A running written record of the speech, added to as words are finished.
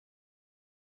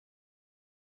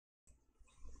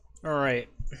Alright.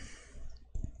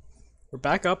 We're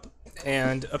back up,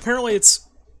 and apparently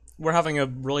we're having a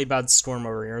really bad storm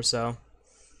over here, so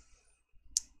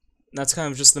that's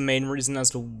kind of just the main reason as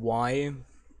to why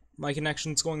my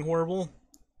connection's going horrible.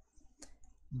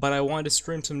 But I wanted to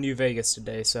stream some New Vegas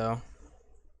today, so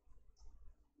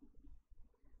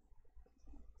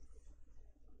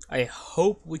I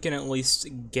hope we can at least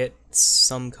get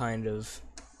some kind of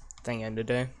thing in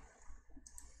today.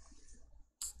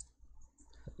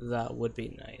 That would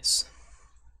be nice.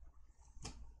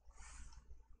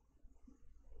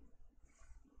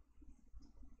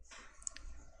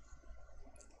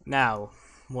 Now,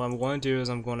 what I'm going to do is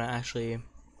I'm going to actually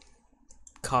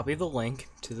copy the link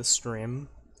to the stream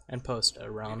and post it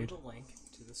around. Copy the link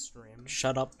to the stream.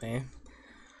 Shut up, me.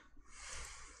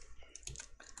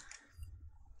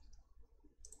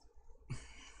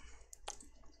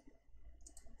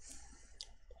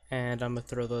 And I'm gonna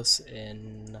throw this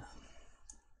in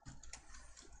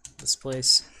this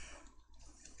place.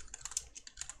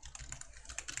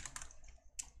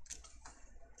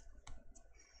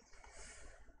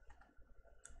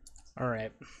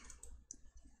 Alright.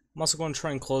 I'm also going to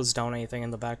try and close down anything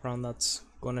in the background that's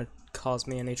going to cause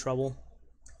me any trouble.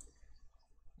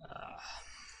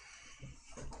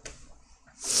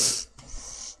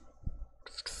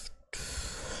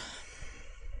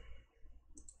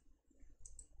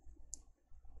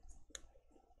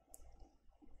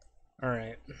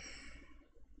 Alright.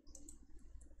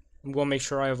 I'm going to make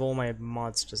sure I have all my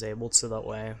mods disabled so that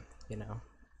way, you know.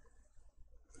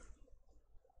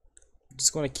 I'm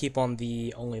just going to keep on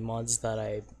the only mods that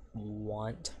I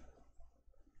want.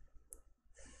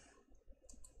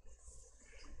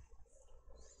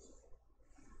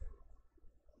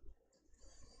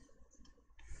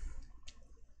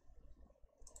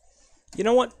 You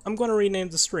know what? I'm going to rename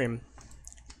the stream.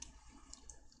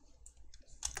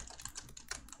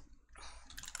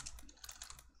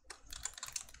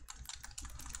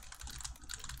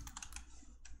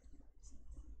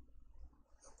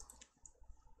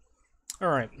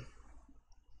 Alright.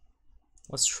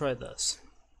 Let's try this.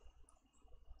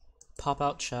 Pop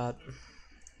out chat.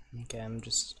 Okay, I'm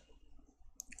just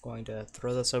going to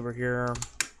throw this over here,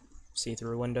 see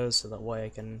through windows, so that way I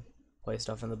can play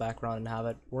stuff in the background and have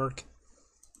it work.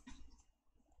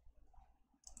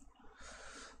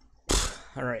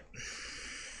 Alright.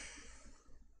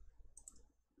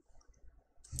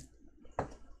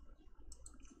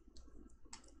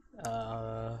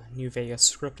 New Vegas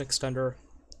script extender.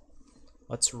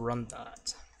 Let's run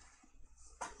that.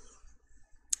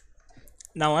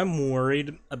 Now I'm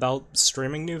worried about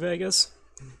streaming New Vegas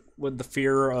with the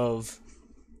fear of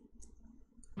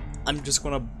I'm just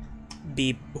gonna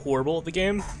be horrible at the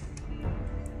game.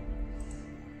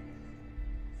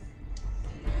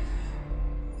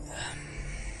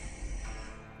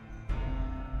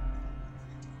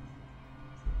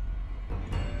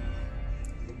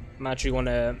 I'm actually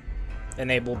gonna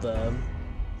enable the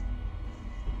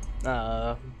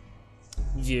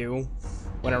view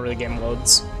whenever the game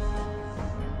loads.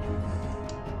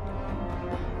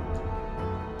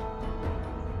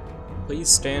 Please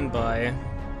stand by.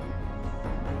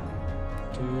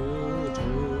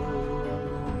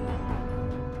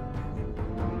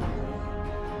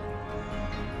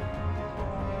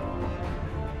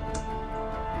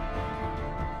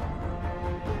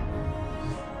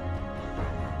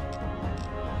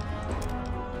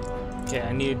 Okay,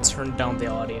 I need to turn down the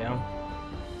audio.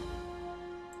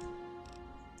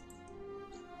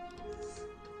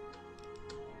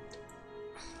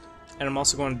 And I'm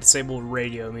also going to disable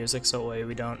radio music so that way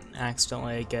we don't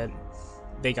accidentally get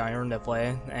Big Iron to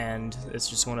play and it's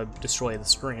just going to destroy the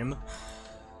stream.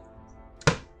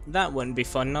 That wouldn't be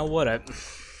fun now, would it?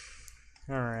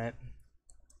 Alright.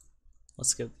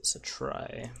 Let's give this a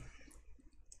try.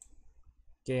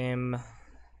 Game.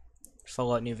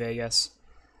 Fallout New Vegas.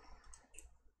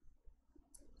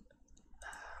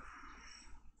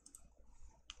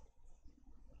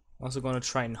 I'm also going to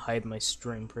try and hide my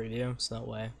stream preview so that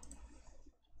way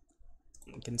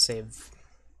I can save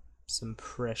some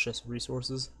precious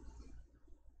resources.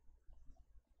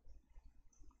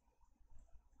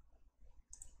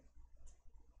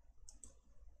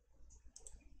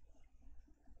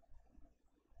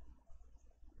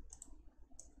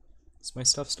 Is my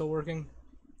stuff still working?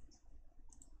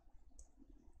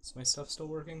 Is my stuff still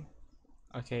working?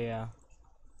 Okay, yeah.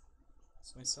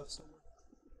 Is my stuff still working?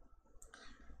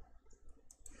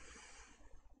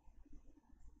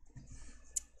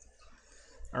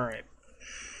 Alright.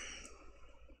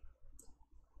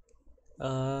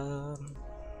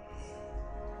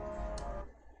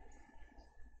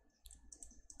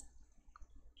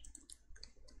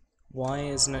 Why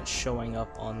isn't it showing up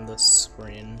on the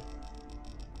screen?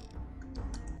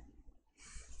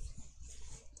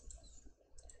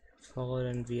 Follow it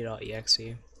in v.exe.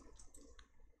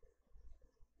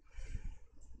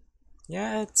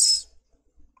 Yeah,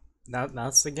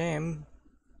 that's the game.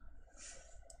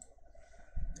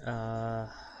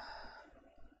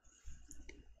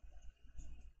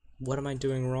 What am I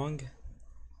doing wrong?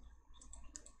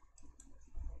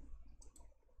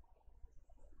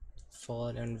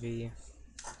 Fallout NV.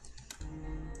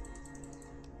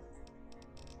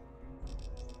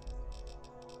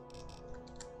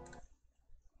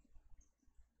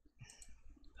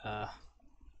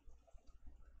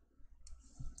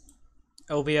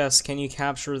 OBS, can you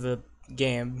capture the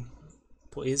game,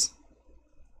 please?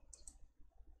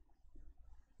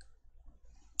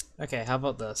 Okay, how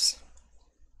about this?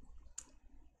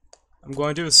 I'm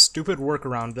going to do a stupid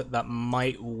workaround that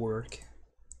might work.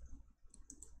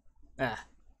 Ah.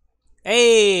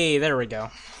 Hey, there we go.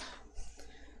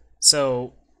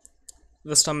 So,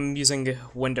 this time I'm using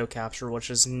window capture, which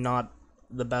is not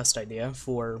the best idea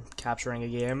for capturing a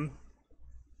game.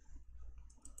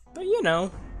 But you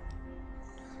know.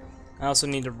 I also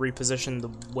need to reposition the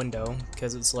window,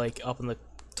 because it's like up in the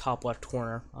top left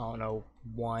corner. I don't know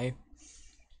why.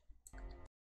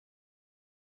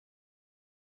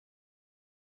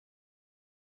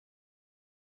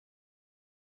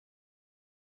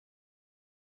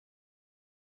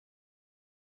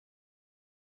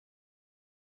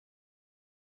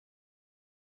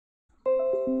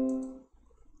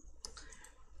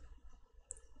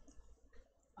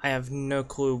 I have no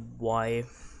clue why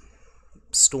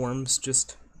storms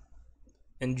just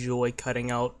enjoy cutting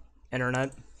out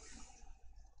internet.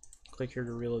 Click here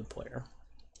to reload player.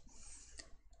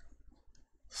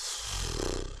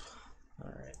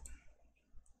 Alright.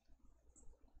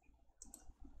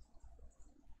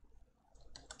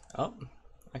 Oh,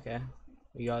 okay.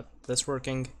 We got this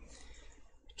working.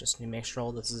 Just need to make sure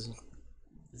all this is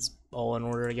all in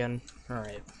order again.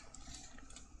 Alright.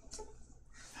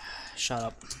 Shut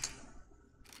up.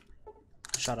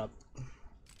 Shut up.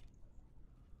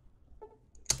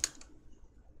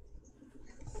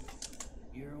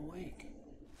 You're awake.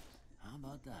 How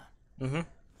about that? Mm-hmm.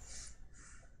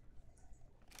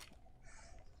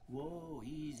 Whoa,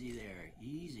 easy there,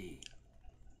 easy.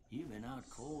 You've been out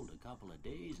cold a couple of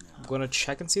days now. I'm gonna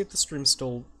check and see if the stream's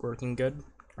still working good.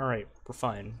 Alright, we're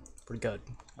fine. Pretty good.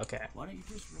 Okay. Why don't you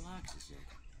just relax a sec?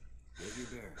 Take your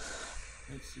bear.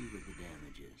 Let's see what the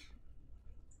damage is.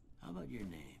 How about your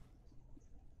name?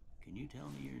 Can you tell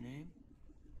me your name?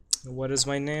 What is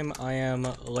my name? I am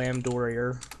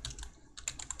Lambdorier.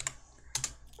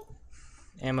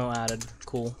 Ammo added.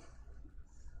 Cool.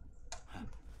 I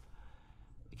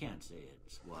can't say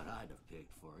it's what I'd have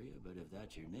picked for you, but if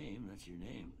that's your name, that's your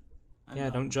name. Yeah,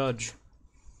 don't judge.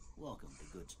 Welcome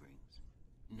to Good Springs.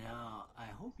 Now, I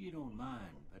hope you don't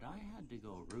mind, but I had to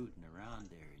go rooting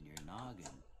around there in your noggin.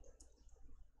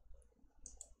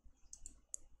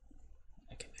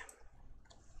 Okay.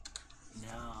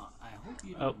 Now, I hope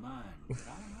you don't mind, but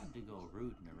I had to go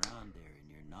rooting around there in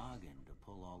your noggin to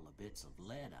pull all the bits of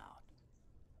lead out.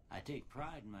 I take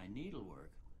pride in my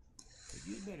needlework, but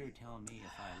you'd better tell me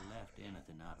if I left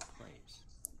anything out of place.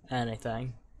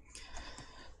 Anything.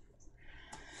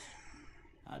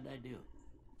 How'd I do?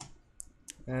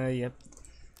 Yep.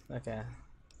 Okay.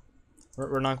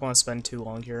 We're not going to spend too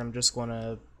long here. I'm just going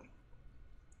to...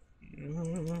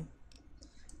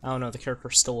 I don't know, the character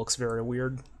still looks very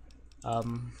weird.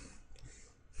 I'm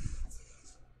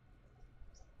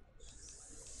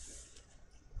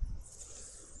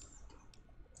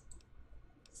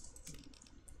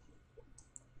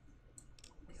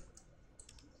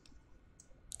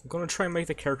going to try and make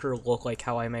the character look like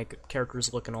how I make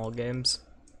characters look in all games.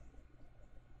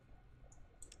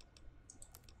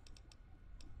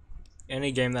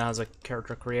 Any game that has a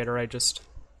character creator, I just...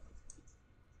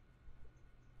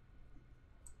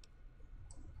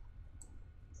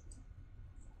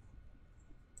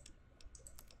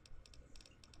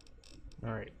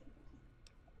 Alright.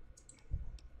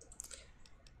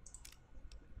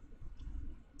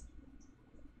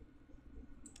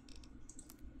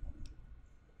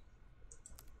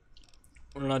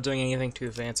 We're not doing anything too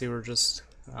fancy, we're just...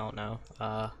 I don't know.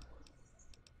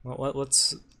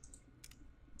 Let's...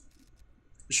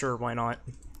 Sure, why not?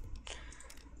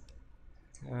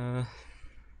 Yeah,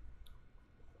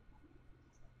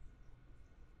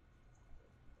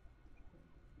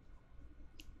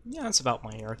 it's about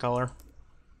my hair color.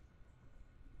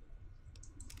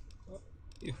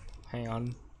 Hang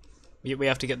on. We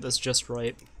have to get this just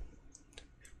right.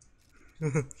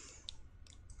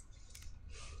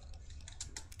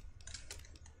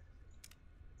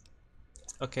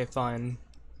 Okay, fine.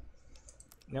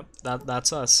 Yep,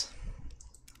 that's us.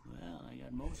 Well, I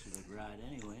got most of it right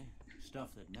anyway. Stuff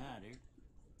that mattered.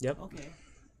 Yep. Okay.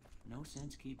 No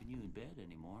sense keeping you in bed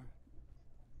anymore.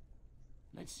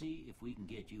 Let's see if we can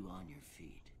get you on your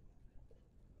feet.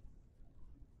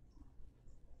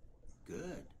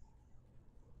 Good.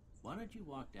 Why don't you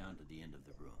walk down to the end of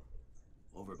the room?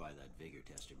 Over by that vigor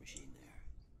tester machine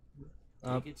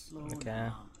there. Take it slow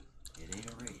now. It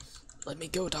ain't a race. Let me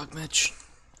go, Doc Mitch.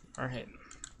 Alright.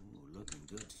 Ooh, looking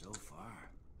good so far.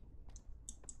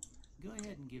 Go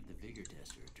ahead and give the vigor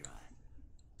tester a try.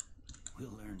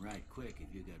 We'll learn right quick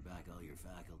if you got back all your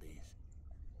faculties.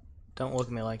 Don't look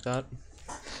at me like that.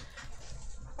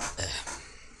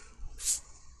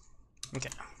 Okay.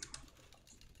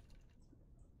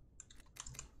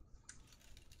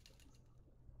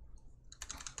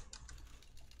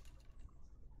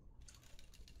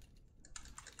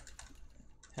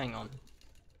 Hang on.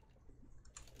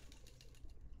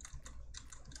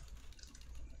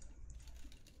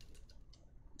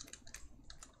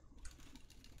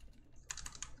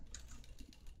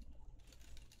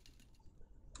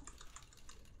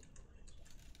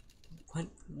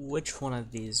 Which one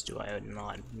of these do I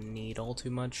not need all too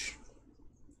much?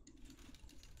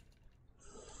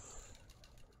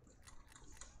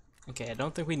 Okay, I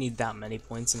don't think we need that many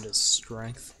points into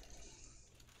strength.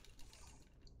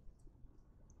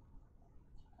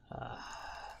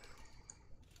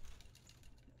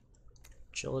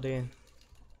 Agility.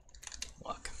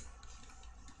 Luck.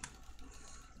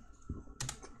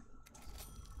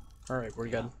 Alright, we're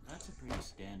good. That's a pretty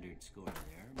standard score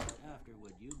there, but after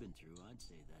what you've been through, I'd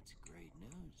say that's great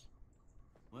news.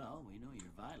 Well, we know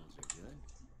your vitals are good,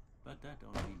 but that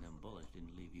don't mean them bullets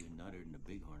didn't leave you nuttered and a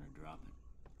bighorn are dropping.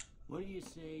 What do you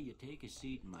say you take a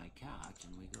seat in my couch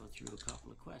and we go through a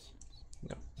couple of questions?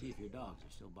 Yep. See if your dogs are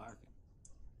still barking.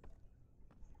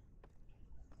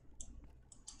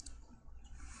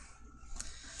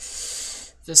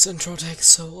 This intro takes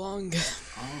so long.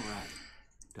 Alright.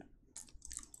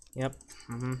 Yep.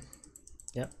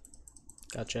 Yep.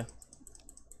 Gotcha.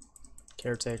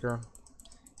 Caretaker.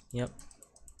 Yep.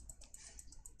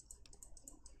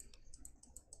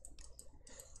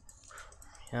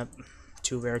 Yep.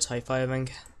 Two bears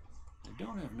high-fiving. I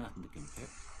don't have nothing to compare.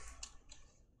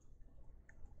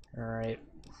 Alright.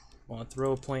 Want to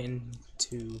throw a point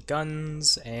into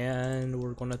guns, and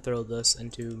we're going to throw this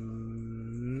into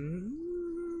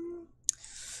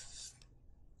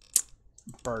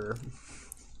barter.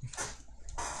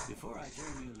 Before I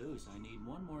turn you loose, I need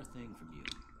one more thing from you.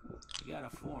 I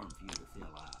got a form for you to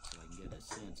fill out so I can get a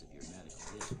sense of your medical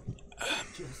history.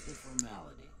 Just a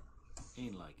formality.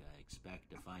 Ain't like I expect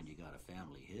to find you got a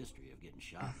family history of getting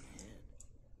shot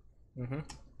in the head.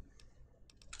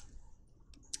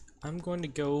 I'm going to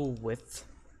go with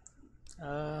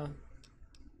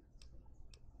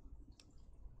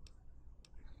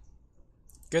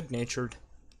good-natured.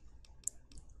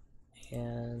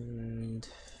 And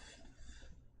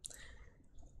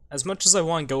as much as I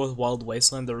want to go with Wild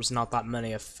Wasteland, there's not that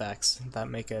many effects that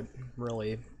make it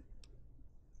really,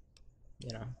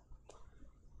 you know.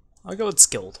 I'll go with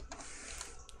skilled.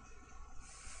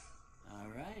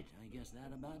 Alright, I guess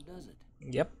that about does it.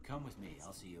 Yep. Come with me,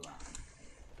 I'll see you out.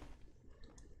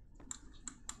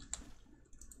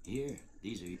 Here,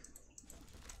 these are...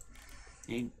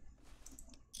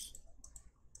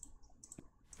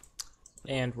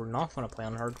 And we're not going to play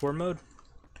on hardcore mode.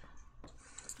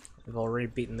 We've already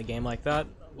beaten the game like that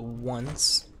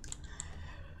once.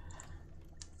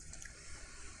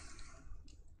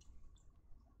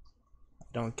 I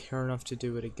don't care enough to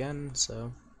do it again,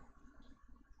 so...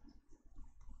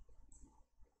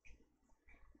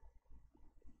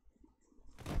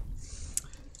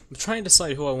 I'm trying to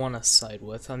decide who I want to side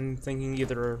with. I'm thinking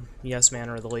either Yes Man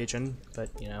or the Legion, but,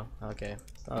 you know, okay.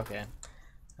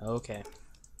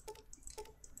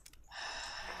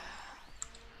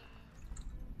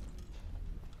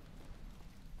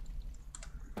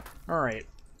 Alright,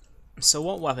 so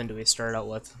what weapon do we start out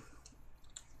with?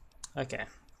 Okay,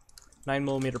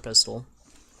 9mm pistol.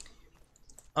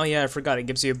 Oh yeah, I forgot, it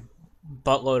gives you a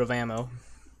buttload of ammo.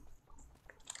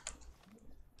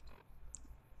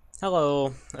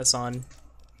 Hello, Asan.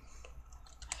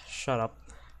 Shut up.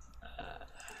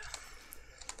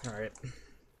 Alright,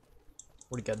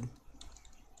 we're good.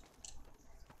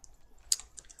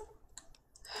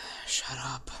 Shut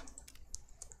up.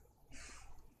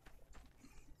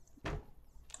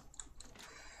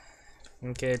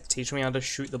 Okay, teach me how to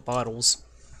shoot the bottles.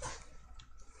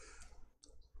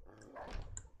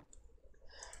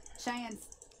 Cheyenne's.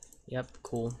 Yep,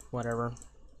 cool, whatever.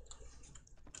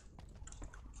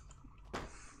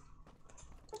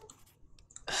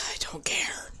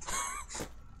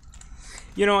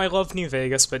 You know, I love New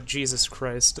Vegas, but Jesus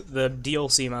Christ, the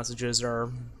DLC messages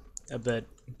are a bit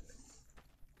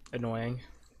annoying.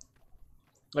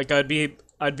 Like, I'd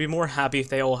be more happy if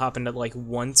they all happened at, like,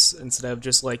 once, instead of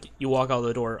just, like, you walk out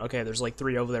the door, okay, there's, like,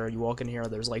 3 over there, you walk in here,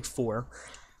 there's, like, 4.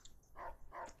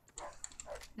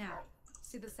 Now,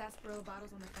 see the sarsaparilla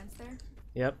bottles on the fence there?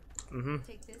 Yep. Mm-hmm.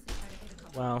 Take this and try to hit a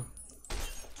couple. Wow.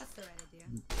 That's the right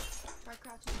idea. Try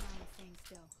crouching down and staying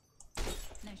still.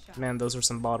 Nice shot. Man, those are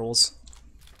some bottles.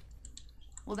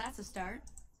 Well, that's a start.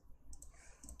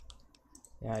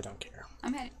 Yeah, I don't care.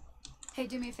 I'm heading. Hey,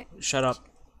 do me a favor. Shut up.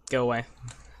 Go away.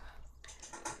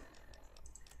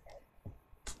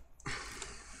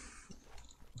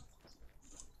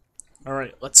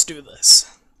 Alright, let's do this.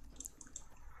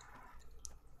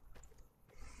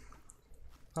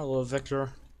 Hello,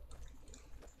 Victor.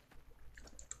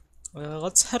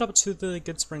 Let's head up to the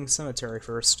Good Spring Cemetery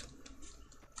first.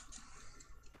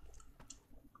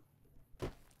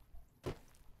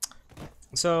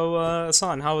 So,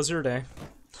 Hassan, how was your day?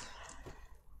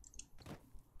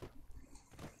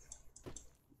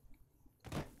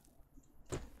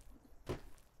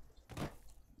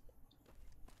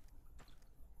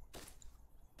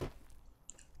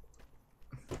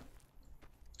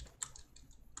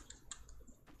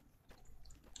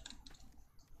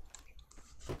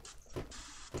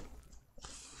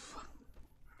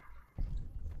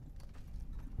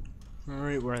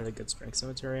 Alright, we're in the Good Spring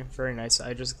Cemetery. Very nice.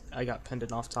 I got pinned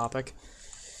in off topic.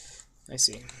 I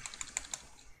see.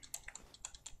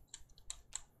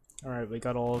 Alright, we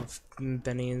got all of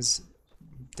Benny's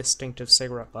distinctive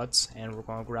cigarette butts, and we're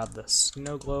gonna grab the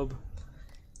snow globe.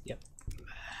 Yep.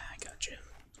 I gotcha.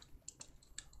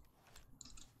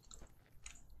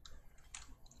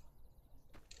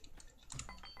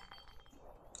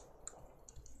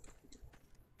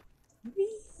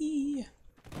 Whee!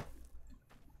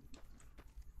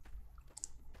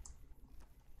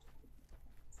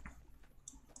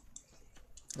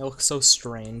 It looks so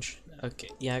strange. Okay,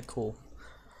 yeah, cool.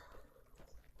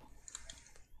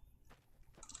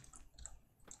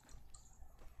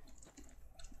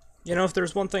 You know, if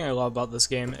there's one thing I love about this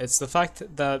game, it's the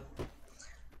fact that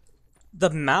the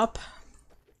map,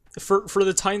 for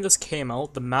the time this came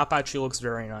out, the map actually looks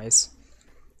very nice.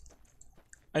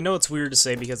 I know it's weird to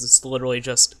say because it's literally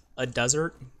just a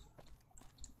desert,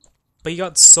 but you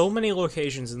got so many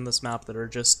locations in this map that are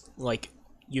just, like,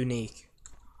 unique.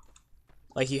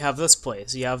 Like, you have this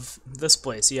place, you have this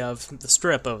place, you have the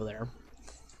strip over there.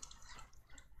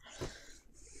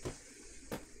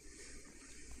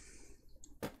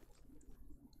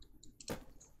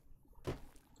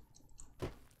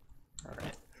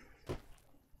 Alright.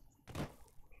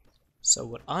 So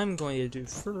what I'm going to do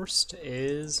first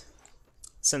is,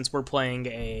 since we're playing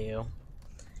a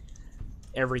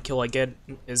every kill I get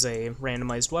is a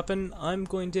randomized weapon, I'm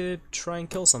going to try and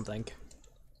kill something.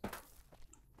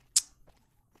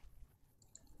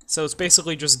 So it's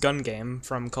basically just gun game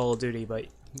from Call of Duty, but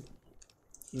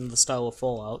in the style of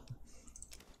Fallout.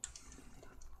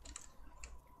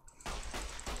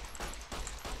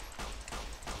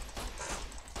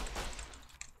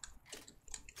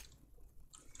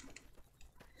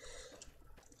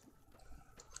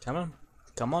 Come on,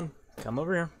 come on, come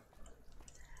over here.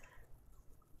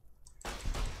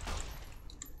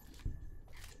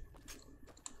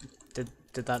 Did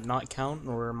that not count,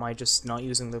 or am I just not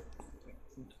using the...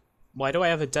 Why do I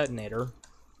have a detonator?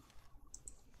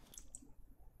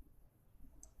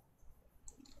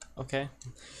 Okay.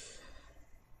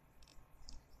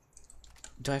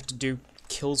 Do I have to do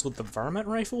kills with the varmint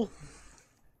rifle?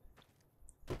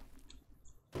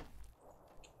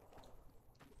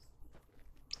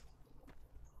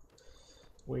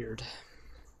 Weird.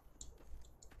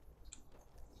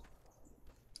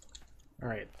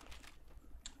 Alright.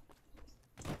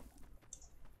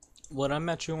 What I'm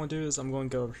actually going to do is I'm going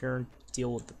to go over here and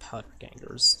deal with the powder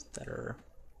gangers that are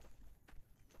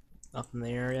up in the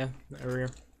area over here.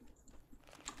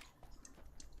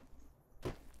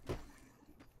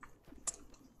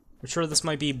 I'm sure this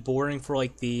might be boring for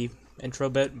like the intro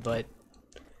bit, but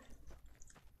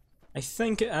I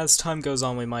think as time goes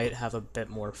on we might have a bit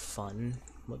more fun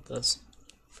with this.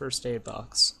 First aid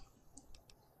box.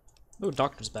 Oh,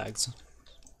 doctor's bags.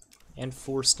 And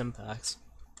 4 stim packs.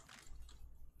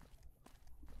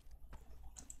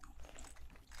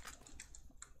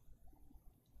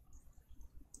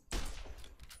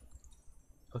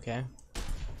 Okay.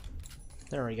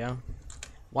 There we go.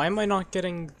 Why am I not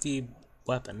getting the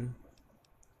weapon?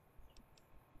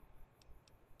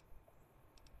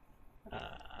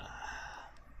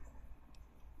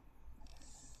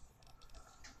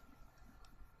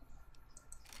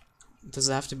 Does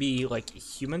it have to be, like,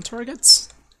 human targets?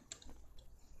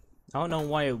 I don't know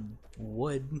why it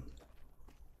would.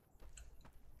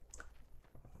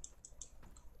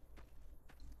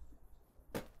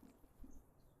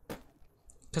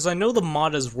 Because I know the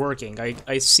mod is working.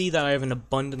 I see that I have an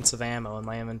abundance of ammo in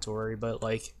my inventory, but,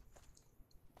 like...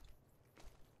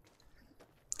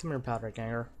 Come here, Powder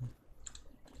Ganger.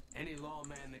 Any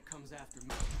lawman that comes after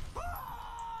me.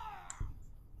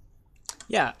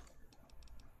 Yeah.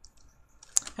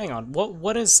 Hang on,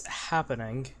 what is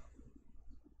happening?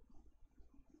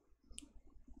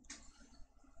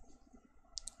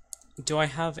 Do I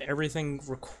have everything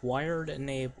required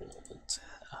enabled?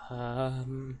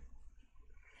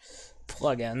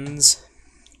 Plugins.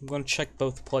 I'm going to check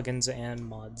both plugins and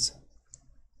mods.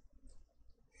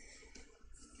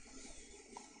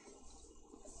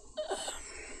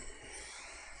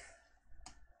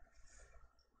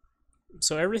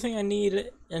 So everything I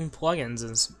need in plugins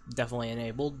is definitely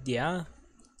enabled, yeah.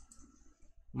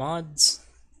 Mods.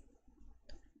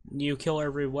 New kill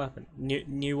every weapon.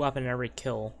 New weapon every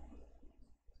kill.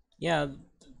 Yeah,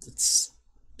 it's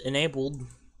enabled.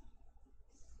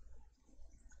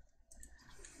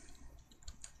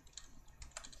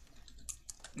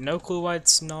 No clue why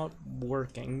it's not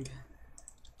working.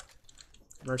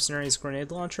 Mercenaries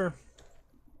grenade launcher?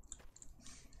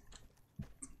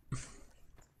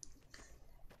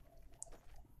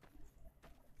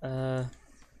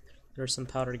 There's some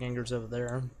powder gangers over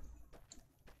there.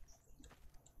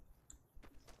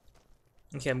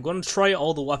 Okay, I'm going to try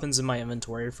all the weapons in my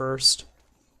inventory first.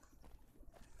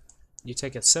 You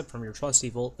take a sip from your trusty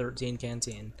Volt 13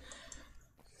 canteen.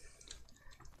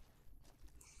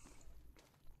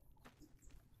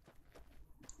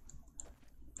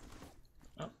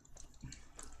 Oh.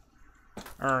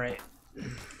 Alright.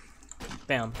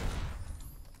 Bam.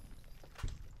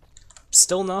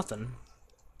 Still nothing.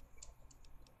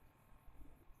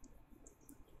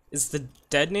 Is the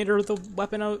detonator the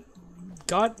weapon I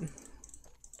got?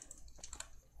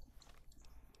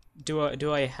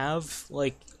 Do I have,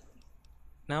 like...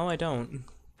 No, I don't.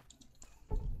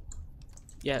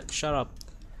 Yeah, shut up.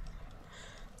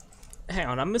 Hang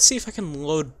on, I'm gonna see if I can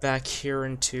load back here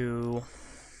into...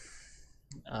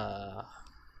 Good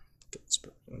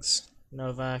Springs.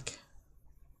 Novak.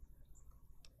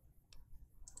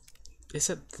 Is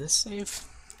it this safe?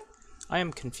 I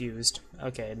am confused.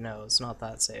 Okay, no, it's not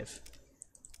that safe.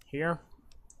 Here?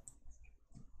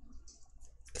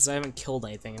 Because I haven't killed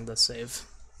anything in this save.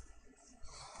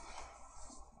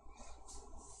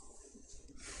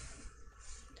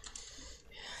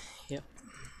 Yep.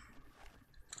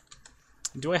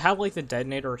 Do I have, like, the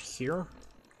detonator here?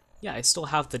 Yeah, I still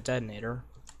have the detonator.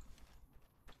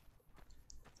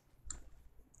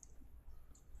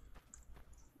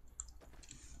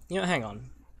 You know, hang on.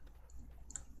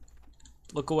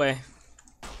 Look away.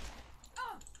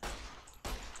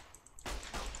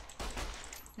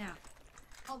 Now.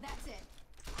 Oh, that's it.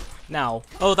 Now.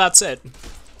 Oh, that's it.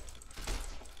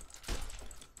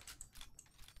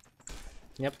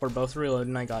 Yep, we're both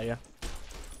reloading. I got you.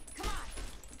 Come on.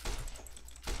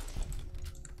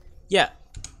 Yeah.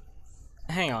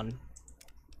 Hang on.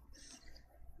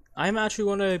 I'm actually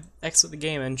going to exit the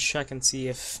game and check and see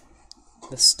if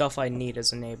the stuff I need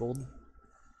is enabled.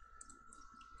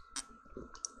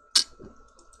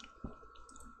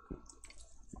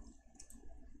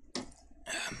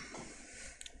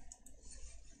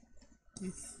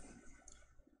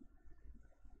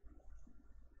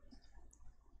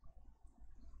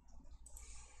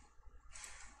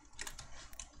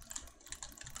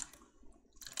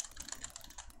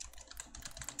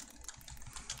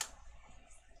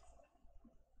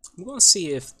 I'm gonna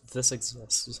see if this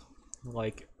exists.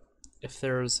 Like, if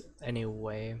there's any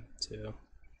way to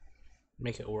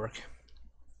make it work.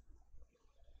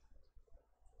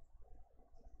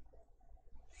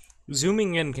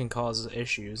 Zooming in can cause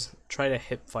issues. Try to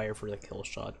hip fire for the kill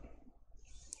shot.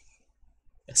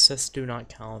 Assists do not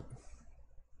count.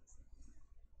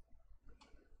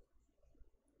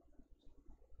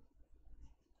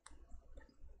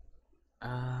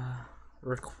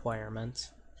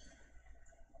 Requirement.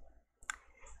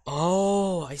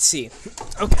 Oh, I see.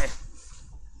 Okay.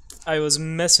 I was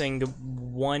missing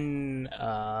one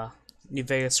New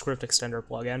Vegas script extender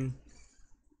plugin.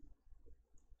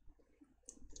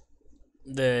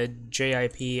 The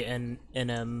JIP and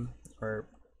NM or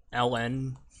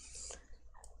LN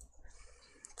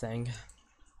thing.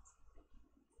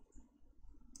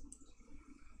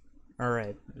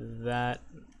 Alright, that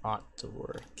ought to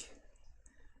work.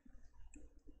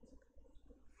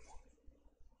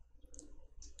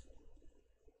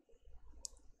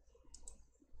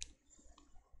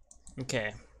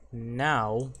 Okay,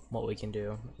 Now, what we can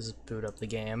do is boot up the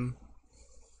game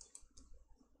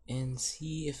and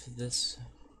see if this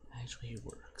actually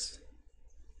works.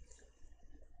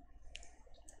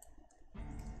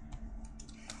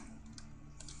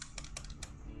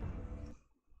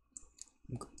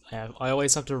 I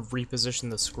always have to reposition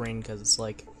the screen because it's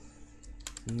like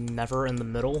never in the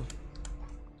middle.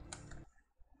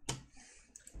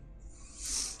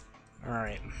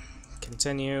 Alright,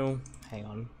 continue. Hang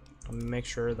on. Let me make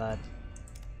sure that.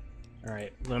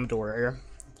 Alright, Limited Warrior.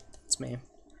 It's me.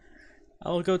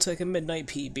 I'll go take a midnight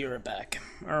pee, be right back.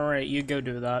 Alright, you go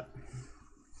do that.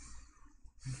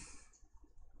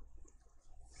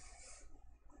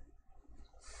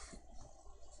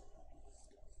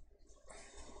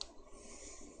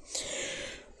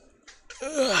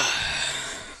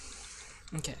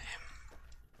 Okay.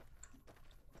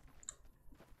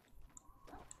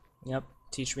 Yep,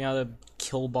 teach me how to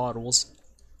kill bottles.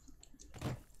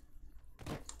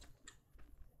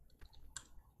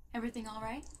 Everything all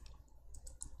right?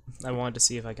 I wanted to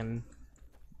see if I can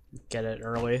get it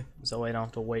early, so I don't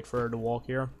have to wait for her to walk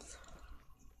here.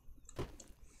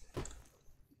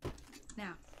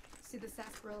 Now, see the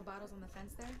sarsaparilla bottles on the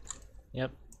fence there?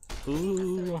 Yep. That's the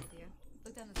Ooh. right idea.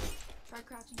 Look down the street. Try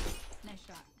crouching. Nice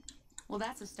shot. Well,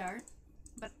 that's a start.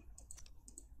 But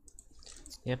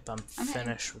Yep, I'm hitting.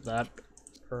 finished with that.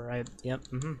 Alright, yep,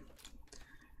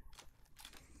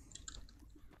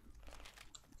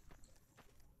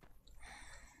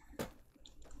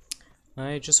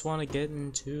 I just want to get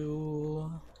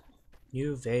into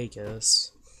New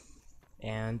Vegas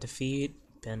and defeat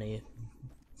Benny.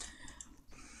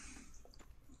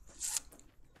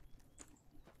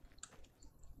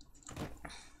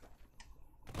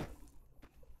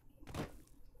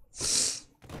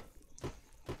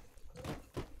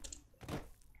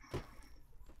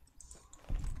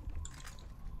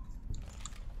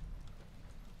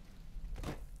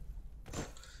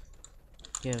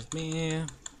 Give me...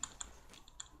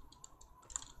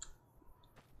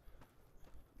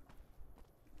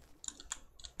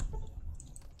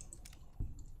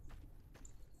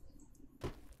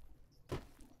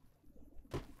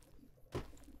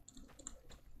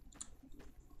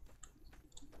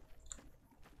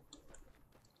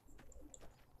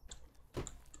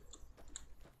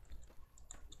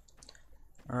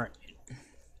 Alright.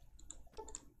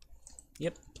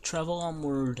 Yep, travel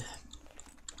onward.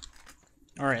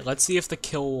 Alright, let's see if the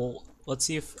kill... Let's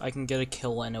see if I can get a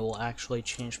kill and it will actually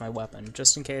change my weapon.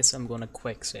 Just in case, I'm going to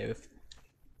quick save.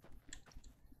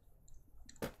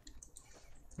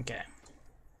 Okay.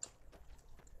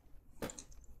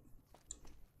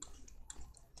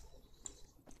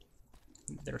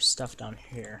 There's stuff down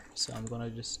here, so I'm going to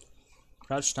just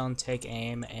crouch down, take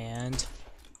aim, and...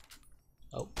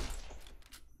 Oh.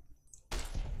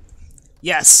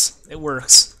 Yes! It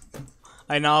works!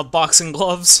 I now have boxing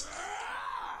gloves!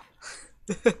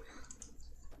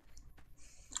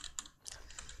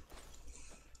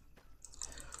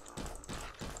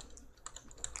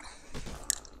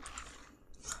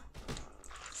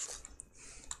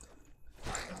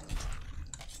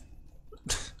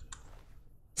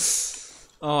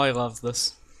 Oh, I love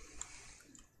this.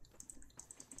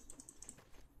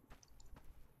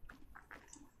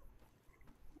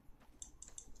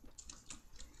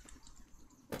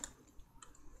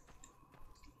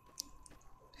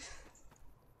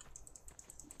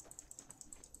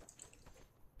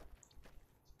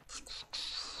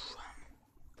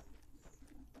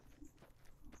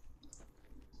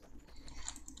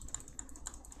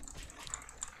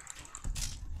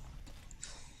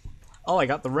 Oh, I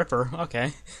got the Ripper.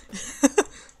 Okay.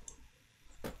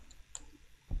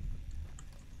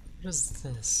 What is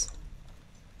this?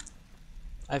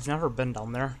 I've never been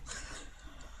down there.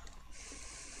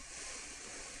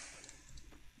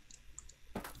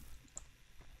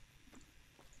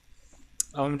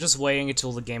 Oh, I'm just waiting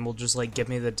until the game will just, like, give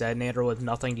me the detonator with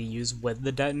nothing to use with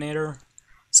the detonator.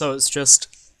 So it's just...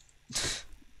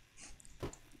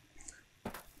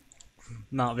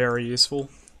 not very useful.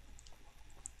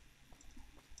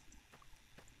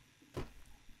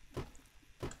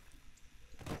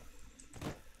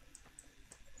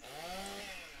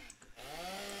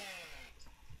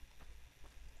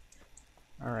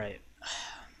 Alright.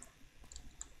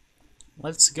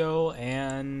 Let's go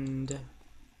and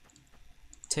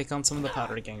take on some of the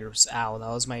powder gangers. Ow, that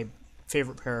was my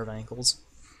favorite pair of ankles.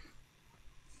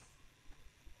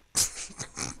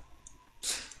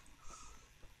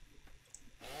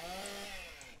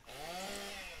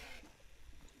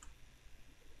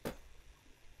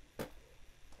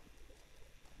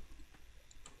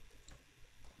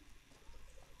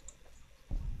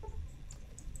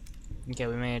 Okay,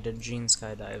 we made a Gene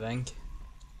skydiving.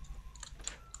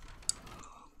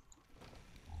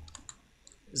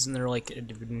 Isn't there like a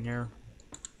dude in here?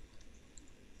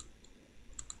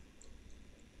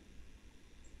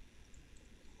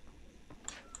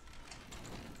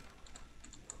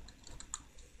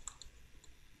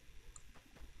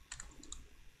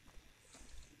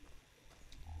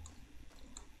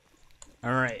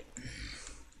 Alright.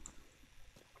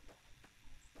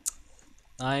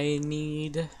 I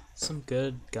need some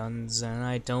good guns, and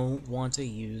I don't want to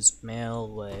use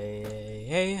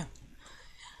melee.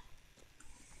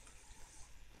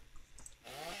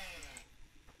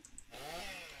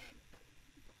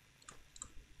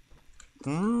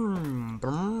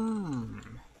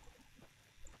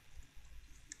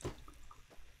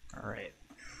 Alright.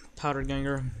 Powder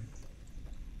ganger.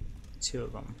 2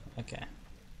 of them. Okay.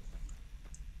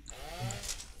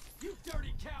 You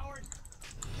dirty coward!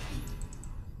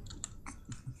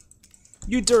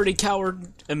 You dirty coward!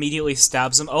 Immediately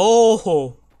stabs him.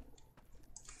 Oh!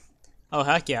 Oh,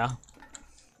 heck yeah.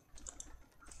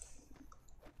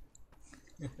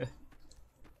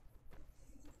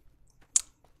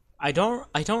 I don't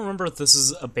remember if this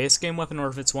is a base game weapon or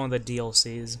if it's one of the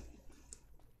DLCs.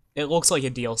 It looks like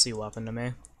a DLC weapon to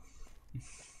me.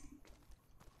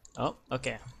 Oh,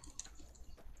 okay.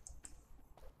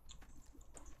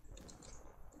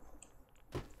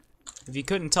 If you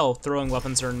couldn't tell, throwing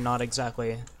weapons are not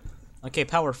exactly... Okay,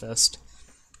 Power Fist.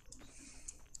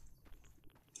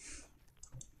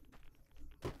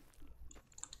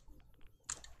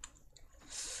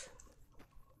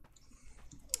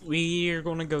 We're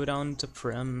gonna go down to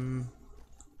Prim.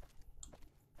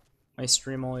 My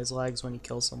stream always lags when you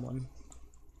kill someone.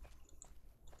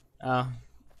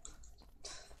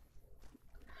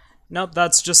 Nope,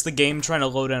 that's just the game trying to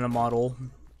load in a model.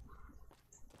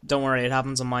 Don't worry, it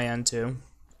happens on my end too.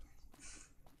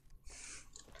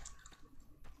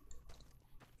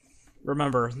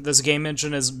 Remember, this game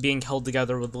engine is being held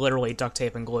together with literally duct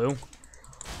tape and glue.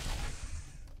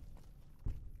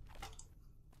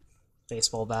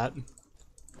 Baseball bat.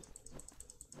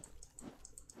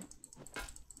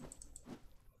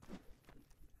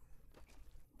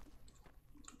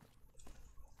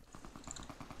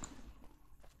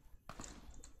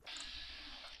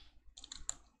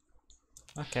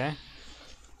 Okay.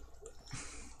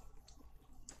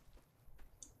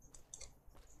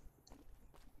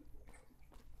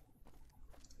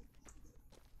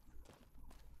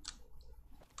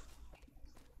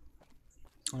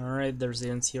 Alright, there's the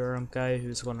NCRM guy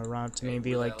who's gonna run up to me and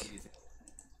be like...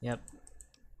 Yep.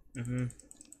 Mm-hmm.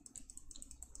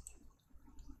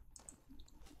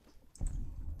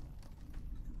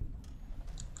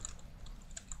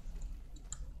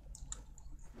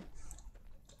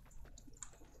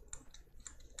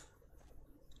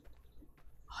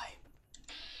 Hi.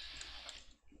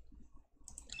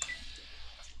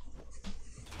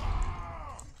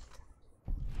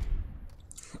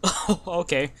 Oh,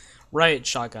 okay. Right,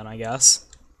 shotgun, I guess.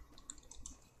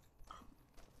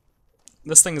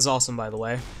 This thing is awesome, by the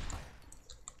way.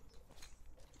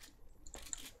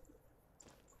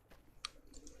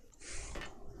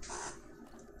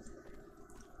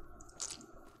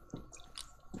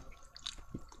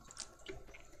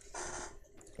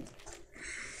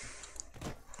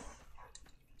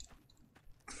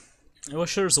 I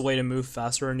wish there was a way to move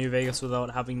faster in New Vegas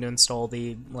without having to install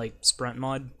the, like, sprint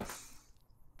mod.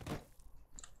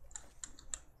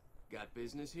 Got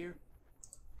business here?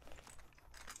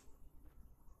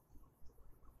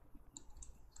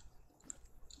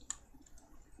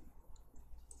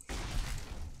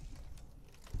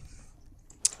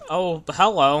 Oh,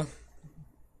 hello.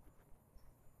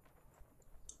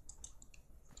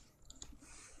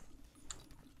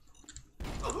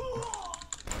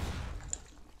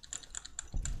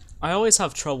 I always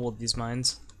have trouble with these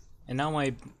mines, and now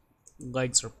my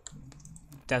legs are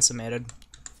decimated.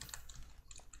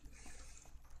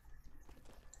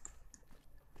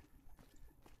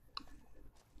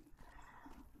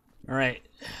 Alright,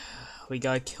 we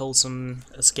gotta kill some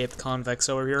escaped convicts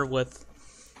over here with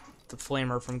the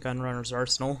flamer from Gunrunner's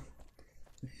Arsenal.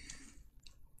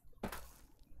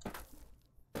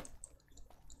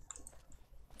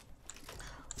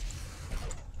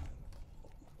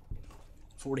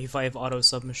 .45 auto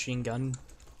submachine gun.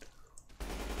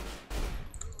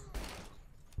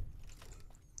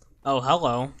 Oh,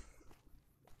 hello.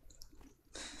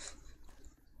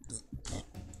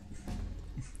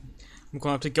 I'm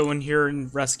gonna have to go in here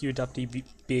and rescue Deputy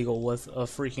Beagle with a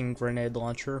freaking grenade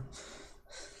launcher.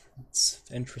 It's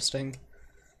interesting.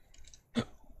 I'm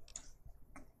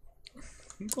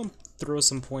gonna throw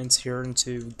some points here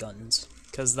into guns,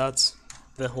 because that's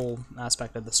the whole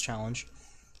aspect of this challenge.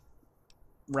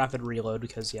 Rapid reload,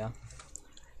 because yeah.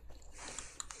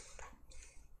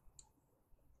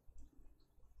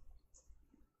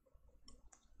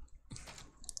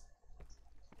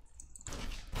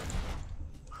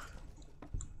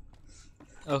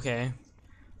 Okay.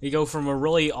 You go from a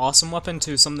really awesome weapon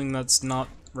to something that's not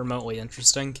remotely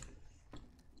interesting.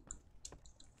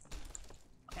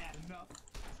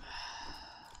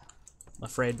 I'm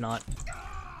afraid not.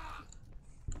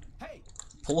 Hey,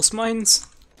 Pulse mines?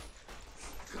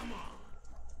 come on.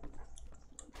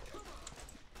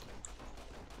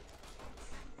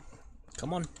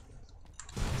 Come on.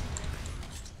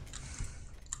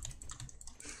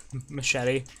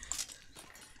 Machete.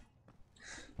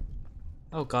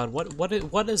 Oh god,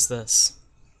 what is this?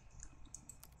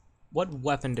 What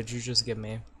weapon did you just give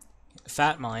me?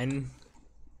 Fat mine.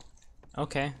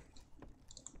 Okay.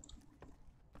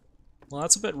 Well,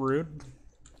 that's a bit rude.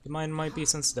 The mine might be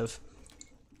sensitive.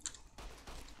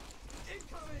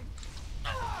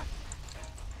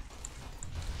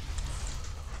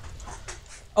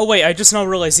 Oh wait, I just now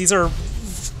realized these are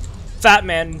Fat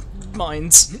Man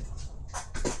mines.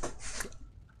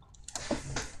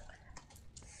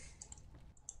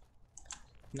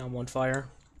 Now I'm on fire.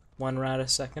 One rat a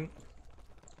second.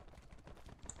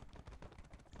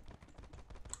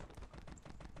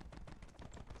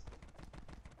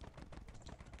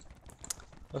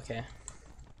 Okay.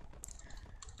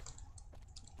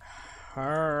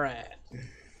 Alright.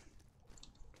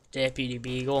 Deputy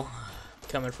Beagle,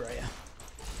 coming for you.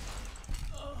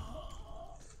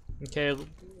 Okay,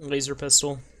 laser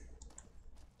pistol.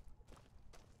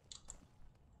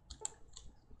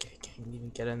 Okay, can't even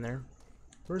get in there.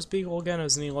 Where's Beagle again?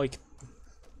 Isn't he like...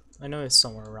 I know he's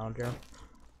somewhere around here.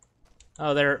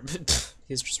 Oh, there.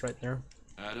 He's just right there.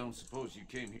 I don't suppose you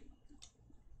came here.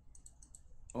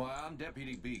 Well, I'm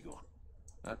Deputy Beagle.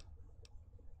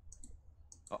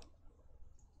 Oh.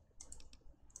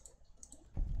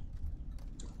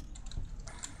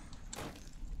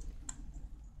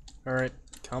 Alright,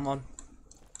 come on.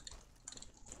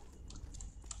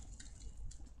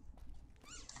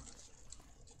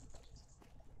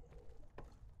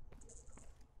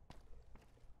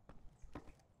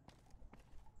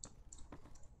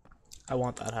 I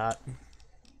want that hat.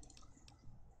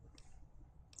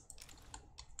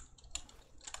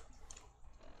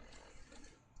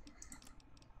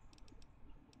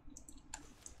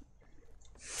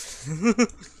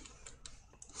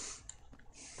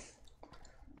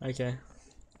 Okay.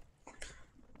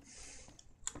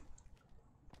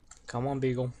 Come on,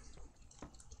 Beagle.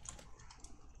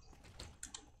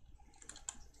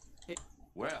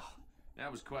 Well, that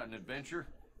was quite an adventure.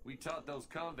 We taught those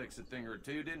convicts a thing or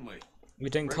two, didn't we? We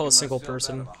didn't kill a single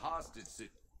person. Out of a hostage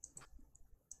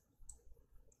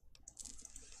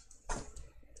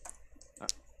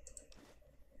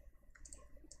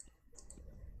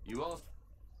You all...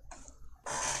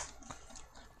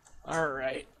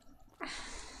 Alright.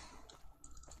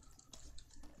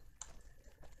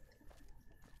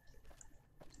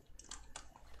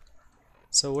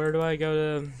 So where do I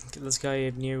go to get this guy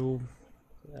a new,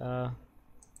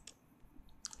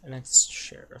 next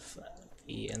sheriff?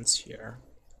 He ends here.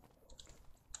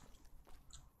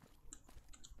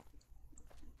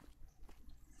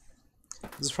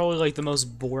 This is probably like the most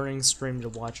boring stream to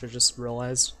watch, I just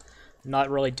realized. I'm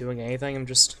not really doing anything, I'm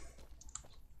just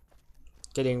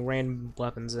getting random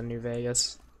weapons in New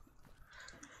Vegas.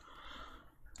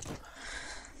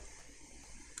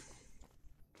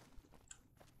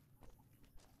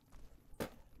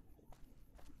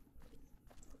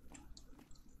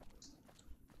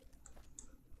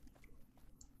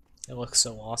 It looks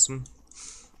so awesome.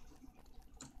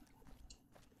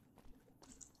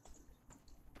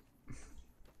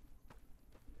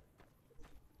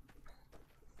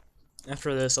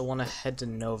 After this, I want to head to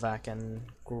Novak and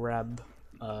grab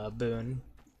Boone.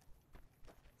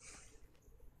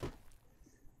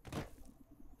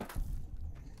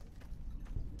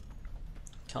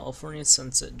 California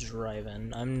Sunset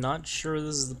Drive-In. I'm not sure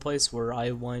this is the place where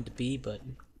I wanted to be, but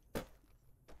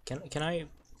can I?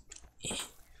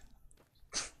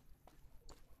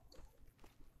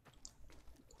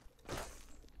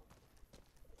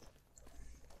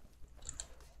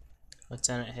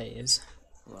 Lieutenant Hayes.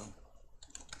 Hello.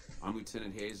 I'm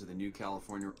Lieutenant Hayes of the New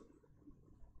California...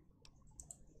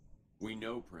 We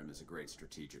know Prim is a great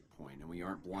strategic point, and we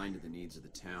aren't blind to the needs of the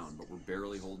town, but we're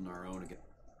barely holding our own against...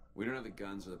 We don't have the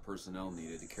guns or the personnel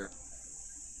needed to carry...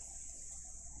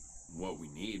 What we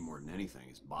need more than anything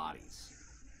is bodies.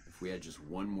 If we had just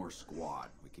one more squad,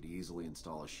 we could easily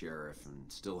install a sheriff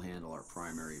and still handle our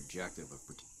primary objective of...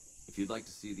 If you'd like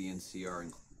to see the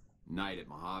NCR... Knight at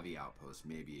Mojave Outpost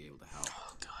may be able to help.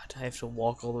 Oh god, I have to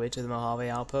walk all the way to the Mojave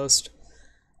Outpost.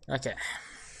 Okay.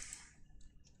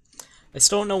 I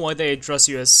still don't know why they address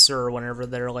you as sir whenever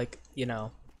they're like, you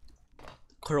know,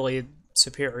 clearly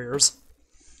superiors.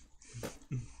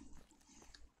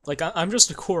 Like, I'm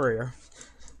just a courier.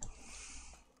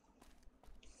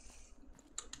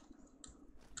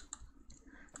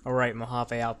 Alright,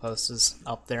 Mojave Outpost is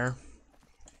up there.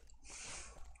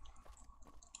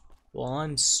 Well,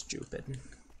 I'm stupid.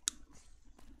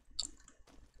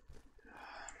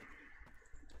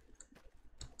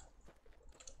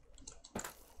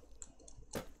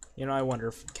 You know, I wonder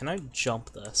if... Can I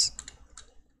jump this?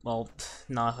 Well,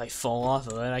 not if I fall off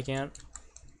of it, I can't.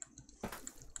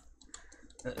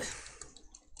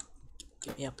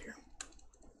 Get me up here.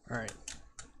 Alright.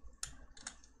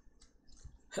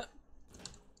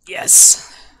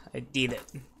 Yes! I did it.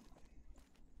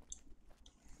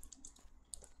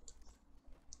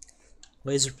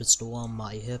 Laser pistol on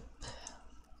my hip.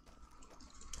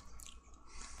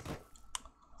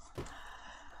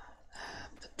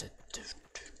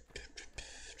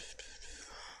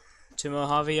 To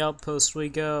Mojave Outpost we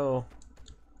go.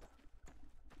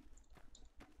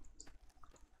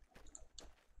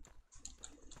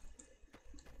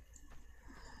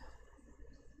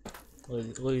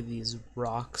 Look at these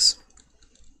rocks.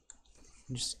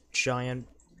 Just giant.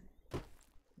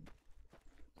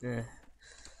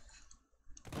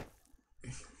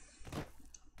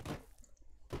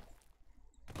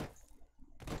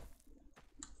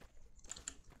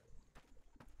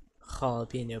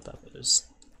 Jalapeno peppers.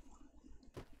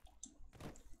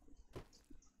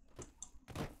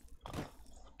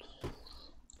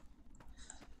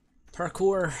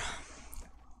 Parkour.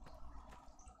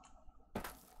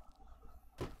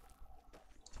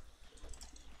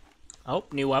 Oh,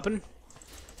 new weapon.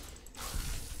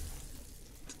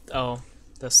 Oh,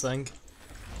 this thing.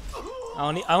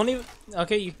 I don't even.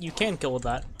 Okay, you can kill with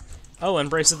that. Oh,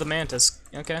 Embrace of the Mantis.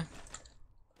 Okay.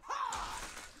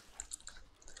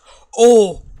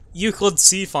 Oh, Euclid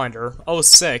Sea Finder. Oh,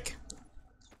 sick.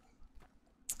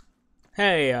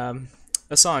 Hey,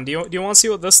 Hassan, do you want to see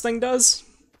what this thing does?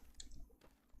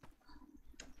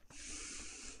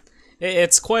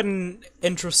 It's quite an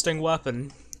interesting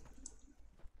weapon.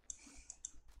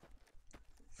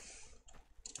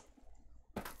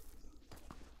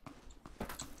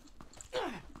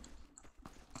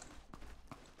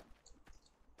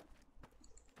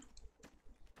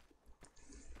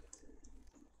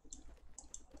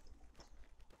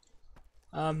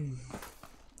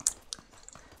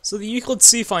 So the Euclid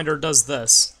Sea Finder does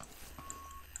this.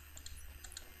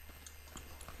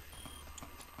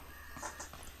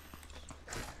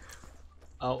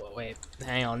 Oh, wait,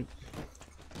 hang on.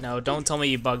 No, don't tell me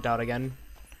you bugged out again.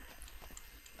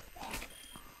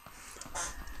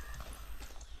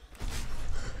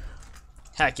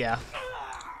 Heck yeah.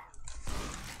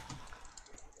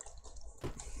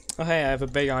 Oh hey, I have a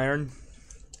big iron.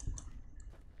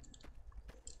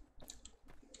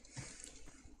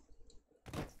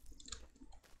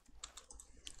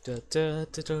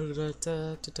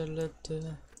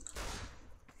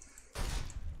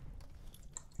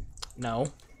 No.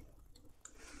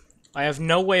 I have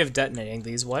no way of detonating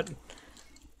these, what?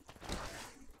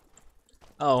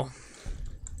 Oh.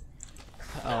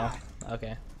 Oh,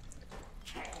 okay.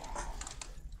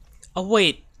 Oh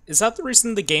wait, is that the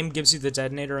reason the game gives you the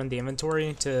detonator in the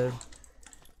inventory to...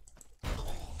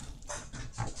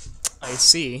 I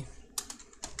see.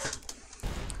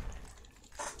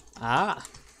 Ah.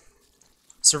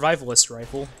 Survivalist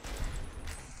rifle.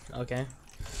 Okay.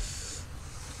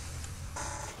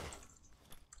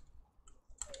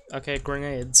 Okay,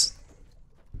 grenades.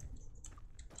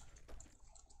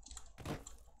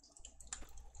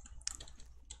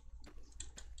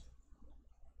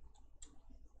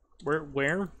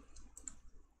 Where?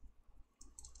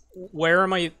 Where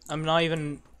am I? I'm not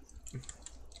even...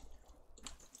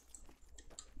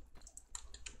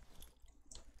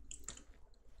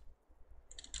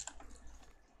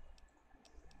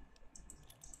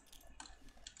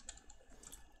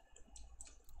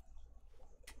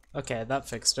 Okay, that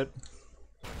fixed it.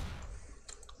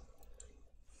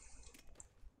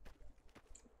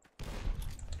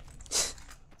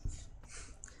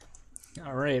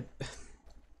 Alright.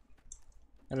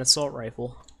 An assault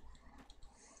rifle.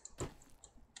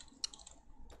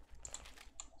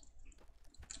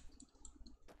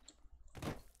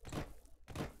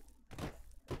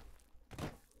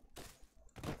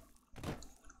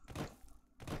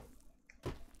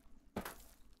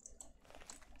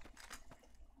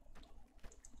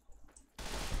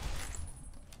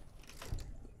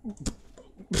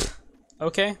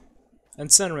 Okay.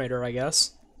 Incinerator, I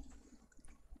guess.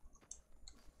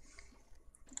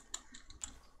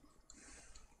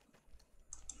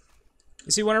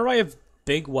 You see, whenever I have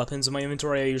big weapons in my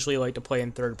inventory, I usually like to play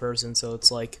in third person, so it's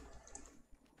like,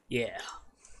 yeah,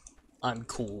 I'm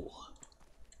cool.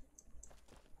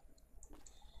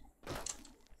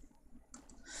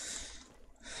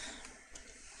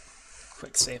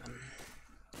 Quick saving.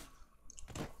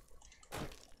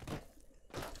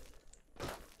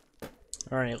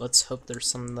 Alright, let's hope there's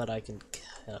something that I can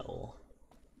kill.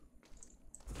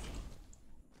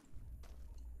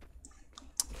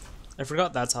 I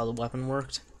forgot that's how the weapon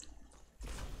worked.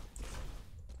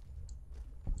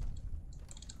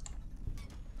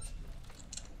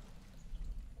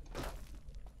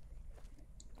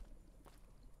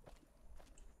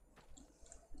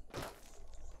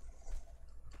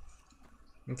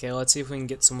 Okay, let's see if we can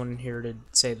get someone in here to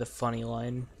say the funny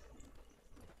line.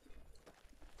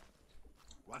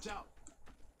 Watch out!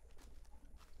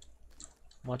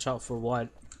 Watch out for what?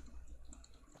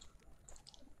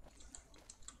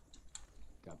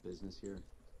 Got business here?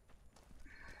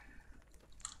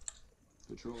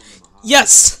 Patrol in the Mojave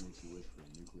Yes! makes you wish for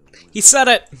a nuclear winter. He said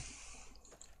it!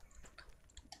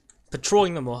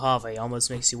 Patrolling the Mojave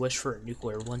almost makes you wish for a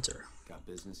nuclear winter. Got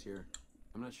business here?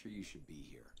 I'm not sure you should be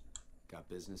here. Got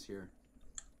business here?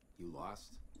 You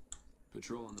lost?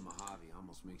 Patrol in the Mojave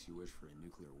almost makes you wish for a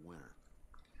nuclear winter.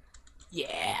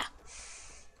 Yeah!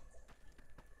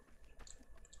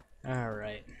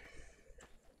 Alright.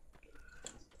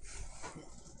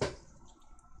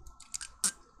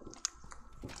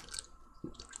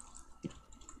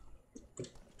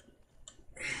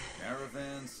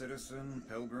 Caravan, citizen,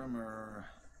 pilgrim, or...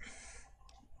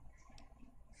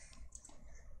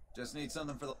 Just need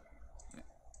something for the...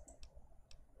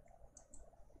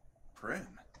 Prim?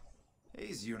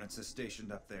 Hayes units is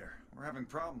stationed up there. We're having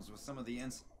problems with some of the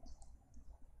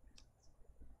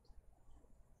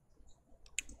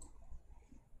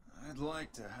I'd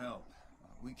like to help.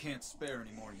 We can't spare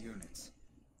any more units.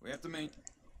 We have to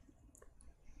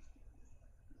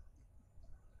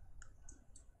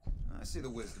I see the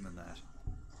wisdom in that.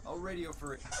 I'll radio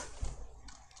for it.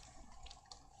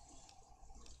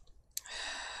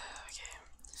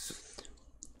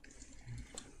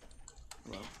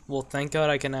 Well, thank God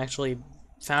I can actually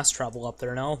fast travel up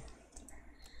there now.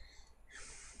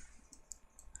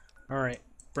 Alright,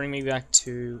 bring me back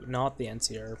to not the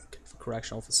NCR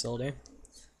correctional facility.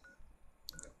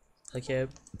 Okay,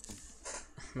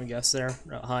 I guess there.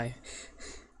 Oh, hi.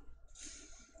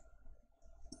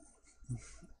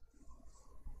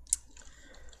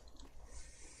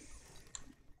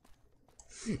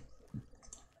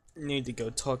 Need to go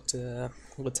talk to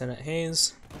Lieutenant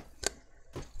Hayes.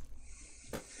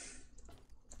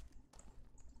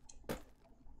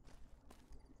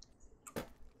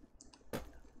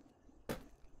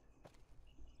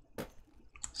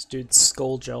 This dude's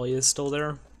skull jelly is still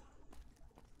there.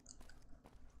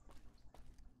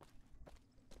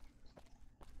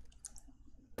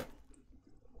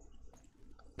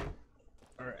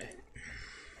 Alright.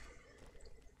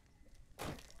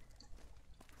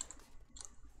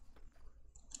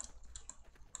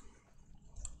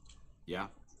 Yeah?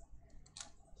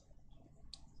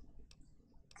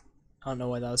 I don't know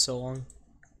why that was so long.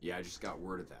 Yeah, I just got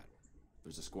word of that.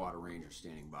 There's a squad of rangers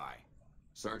standing by.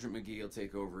 Sergeant McGee will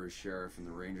take over as sheriff and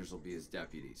the rangers will be his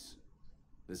deputies.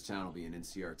 This town will be in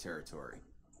NCR territory.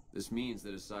 This means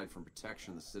that aside from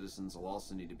protection, the citizens will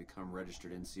also need to become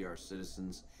registered NCR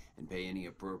citizens and pay any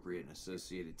appropriate and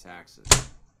associated taxes.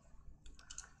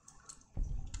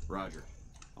 Roger.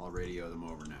 I'll radio them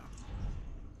over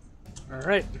now.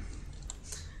 Alright.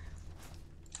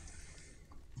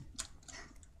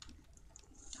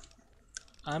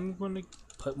 I'm going to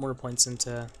put more points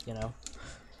into, you know.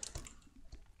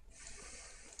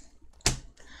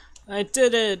 I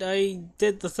did it! I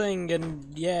did the thing,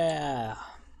 and yeah!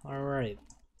 Alright.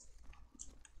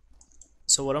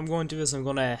 So what I'm going to do is I'm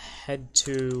going to head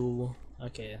to...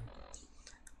 Okay.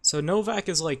 So Novak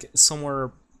is like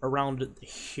somewhere around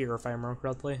here, if I remember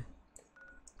correctly.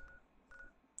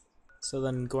 So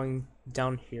then going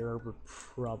down here would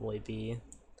probably be...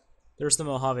 There's the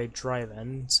Mojave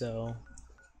Drive-In, so...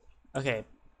 Okay,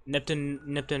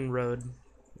 Nipton Road.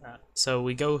 So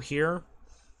we go here,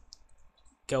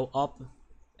 go up,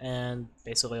 and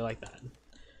basically like that.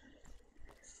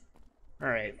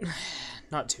 Alright,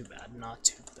 not too bad, not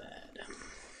too bad.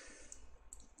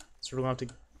 So we're gonna have to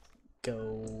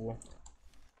go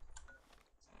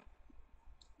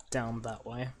down that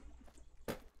way.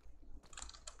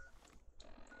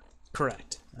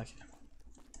 Correct, okay.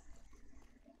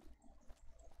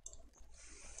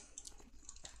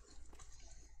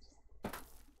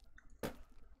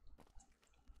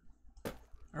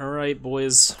 Alright,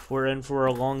 boys, we're in for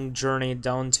a long journey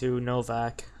down to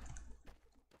Novak.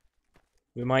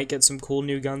 We might get some cool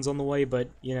new guns on the way, but,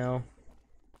 you know.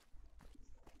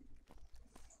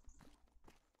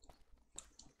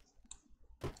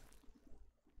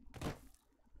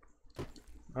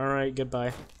 Alright,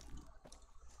 goodbye.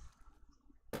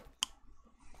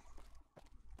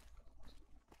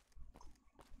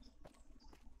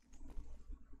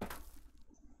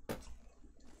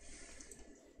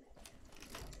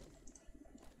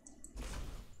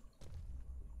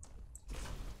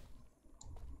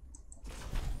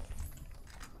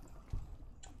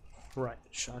 Right,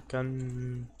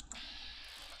 shotgun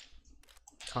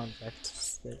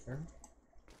convict there.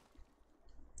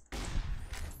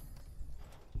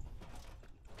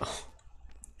 Oh,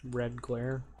 red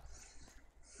glare.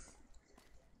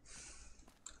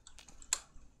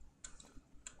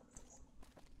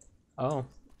 Oh.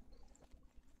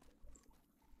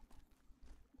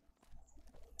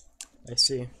 I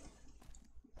see.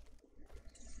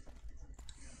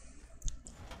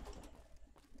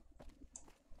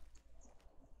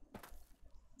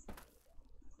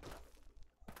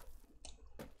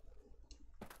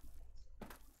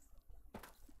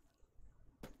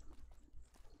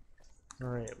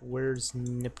 Alright, where's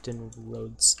Nipton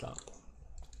Road Stop?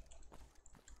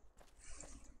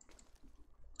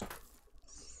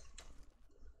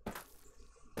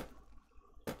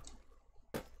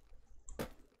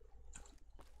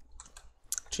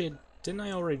 Actually, didn't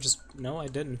I already just... No, I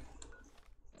didn't.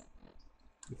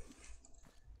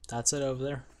 That's it over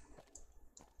there.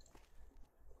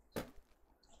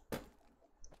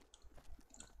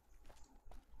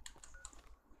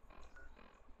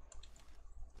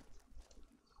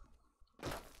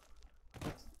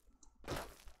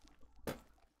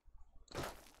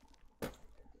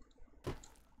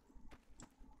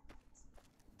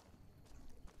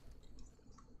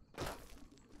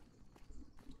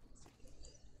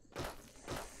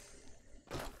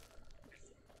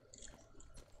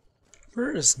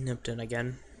 Where is Nipton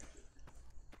again?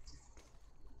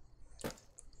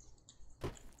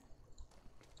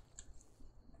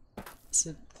 Is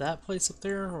it that place up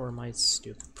there, or am I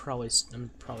stupid?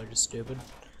 I'm probably just stupid.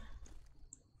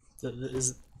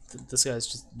 This guy's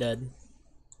just dead.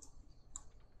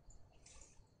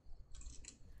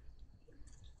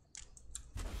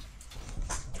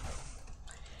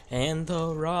 And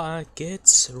the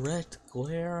rockets red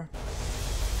glare.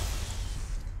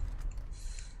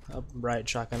 Oh, right,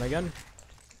 shotgun again.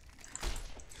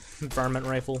 Varmint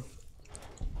rifle.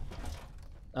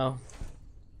 Oh.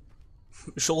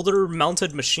 Shoulder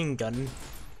mounted machine gun.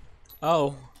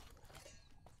 Oh.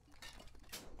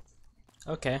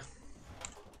 Okay.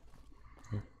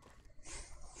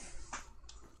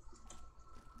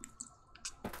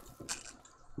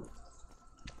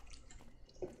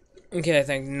 Okay, I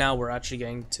think now we're actually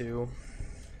getting to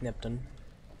Nipton.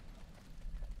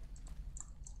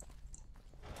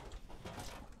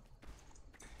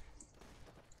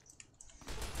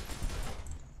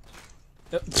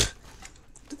 Did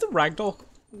the ragdoll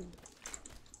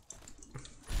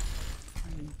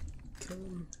kill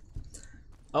him?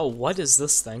 Oh, what is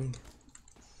this thing?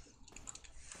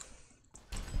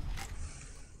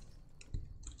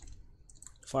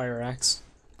 Fire axe.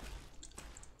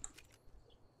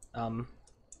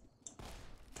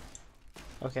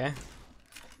 Okay.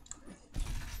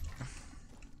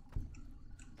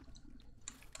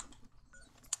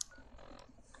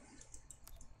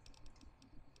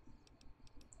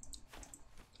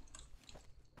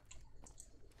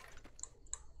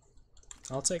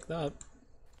 I'll take that.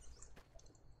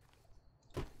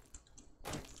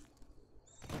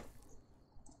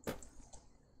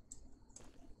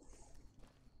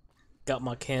 Got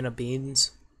my can of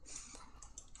beans.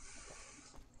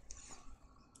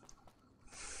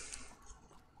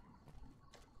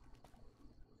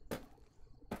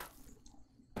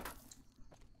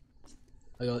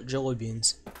 I got jelly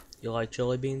beans. You like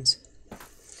jelly beans?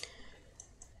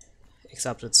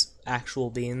 Except it's actual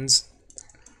beans.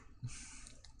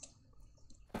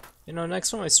 You know, next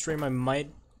time I stream I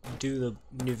might do the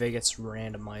New Vegas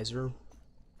randomizer.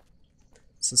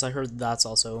 Since I heard that's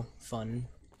also fun.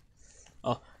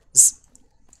 Oh,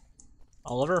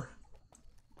 Oliver?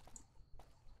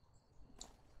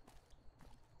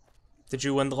 Did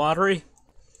you win the lottery?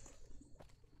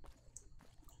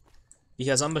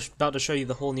 Because I'm about to show you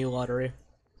the whole new lottery.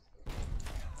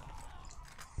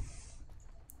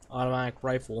 Automatic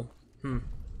rifle.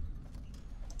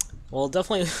 Well,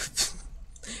 definitely,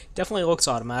 definitely looks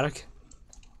automatic.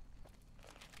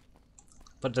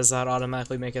 But does that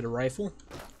automatically make it a rifle?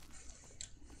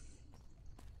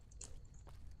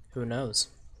 Who knows?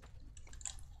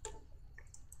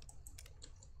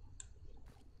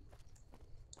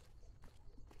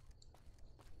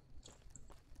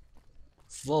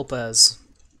 Lopez.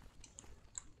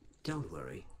 Don't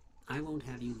worry. I won't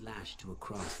have you lashed to a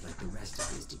cross like the rest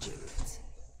of these degenerates.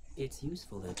 It's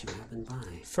useful that you happen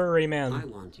by. Furry I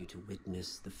man. want you to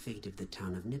witness the fate of the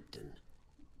town of Nipton,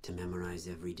 to memorize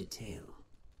every detail.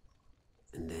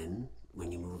 And then,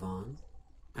 when you move on,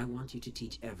 I want you to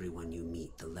teach everyone you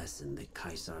meet the lesson that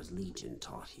Caesar's Legion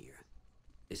taught here.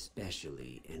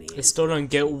 Especially any... I still don't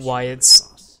get why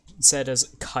it's said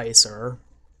as Kaiser.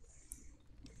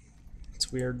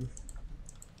 It's weird.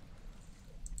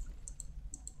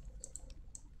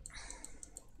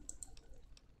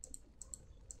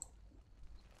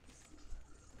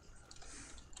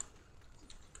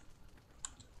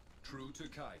 True to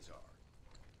Kaiser.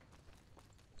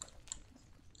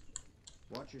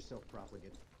 Watch yourself,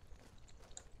 profligate.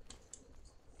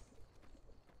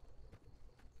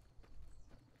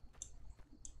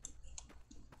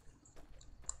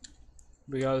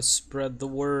 We gotta spread the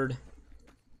word.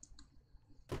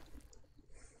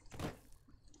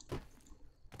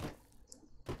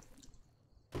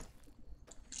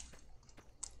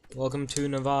 Welcome to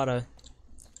Nevada,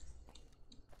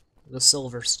 the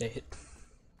Silver State.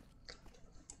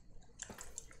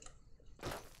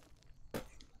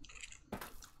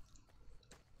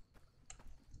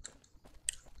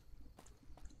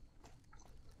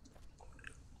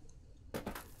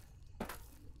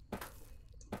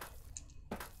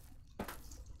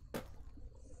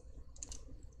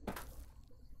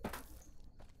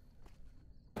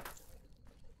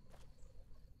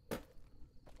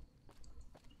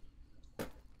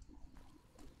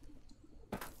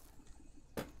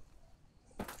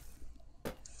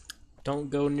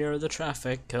 Don't go near the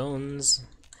traffic cones.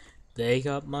 They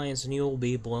got mines and you'll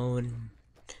be blown.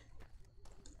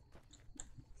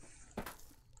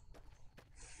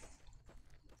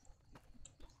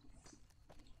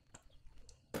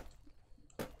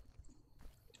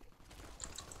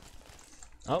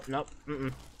 Oh, no.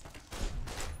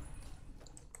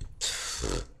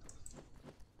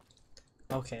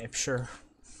 Okay, sure.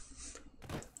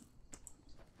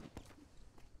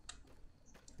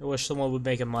 I wish someone would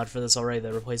make a mod for this already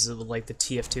that replaces it with like the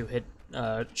TF2 hit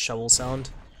shovel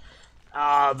sound.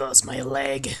 Ah, that's my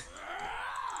leg.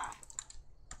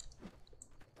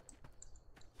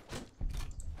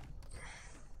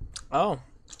 Oh.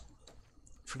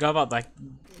 Forgot about that.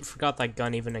 Forgot that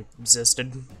gun even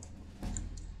existed.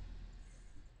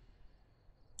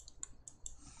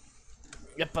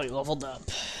 Yep, I leveled up.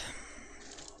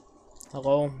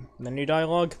 Hello, menu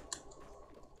dialogue.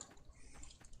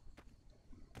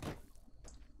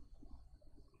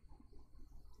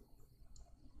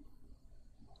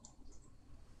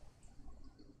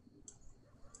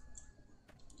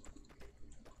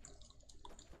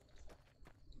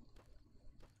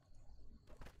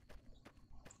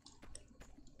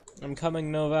 I'm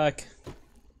coming, Novak.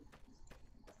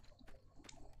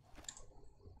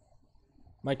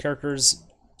 My character's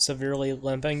severely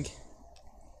limping.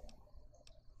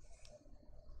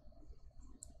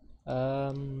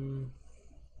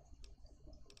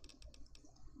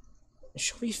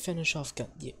 Should we finish off gun?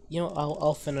 You know,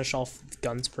 I'll finish off the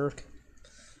guns perk.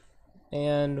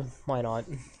 And why not?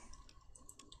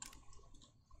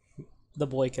 The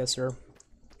boy kisser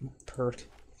perk.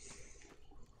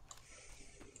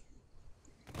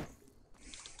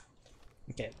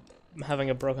 Okay, I'm having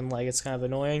a broken leg, it's kind of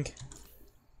annoying.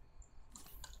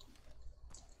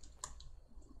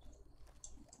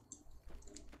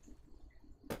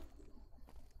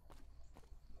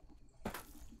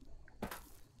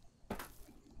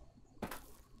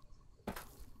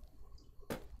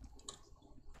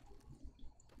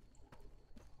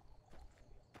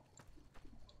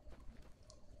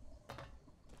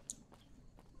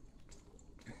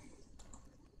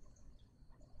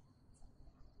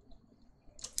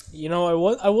 You know,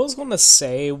 I was gonna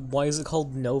say, why is it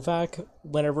called Novak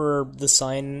whenever the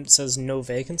sign says no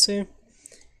vacancy?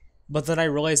 But then I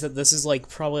realized that this is like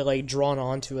probably like drawn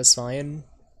onto a sign.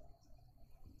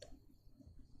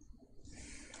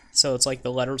 So it's like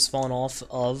the letters falling off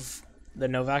of the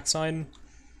Novak sign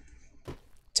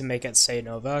to make it say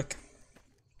Novak.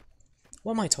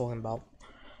 What am I talking about?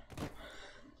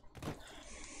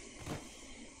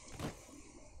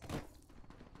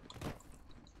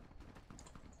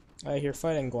 I hear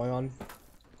fighting going on.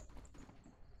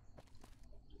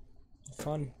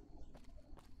 Fun.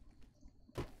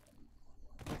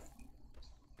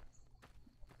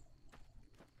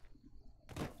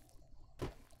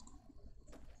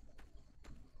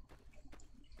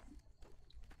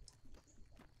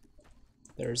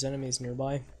 There's enemies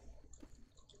nearby.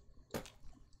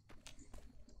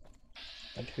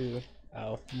 And who?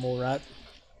 Oh, mole rat.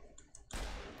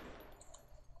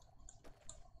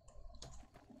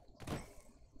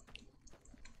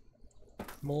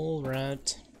 Mole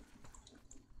rat.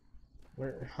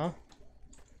 Where, huh?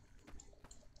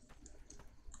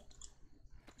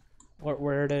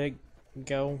 Where did it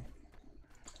go?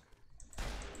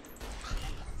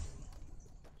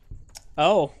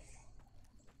 Oh.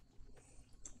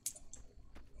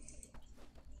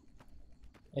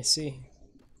 I see.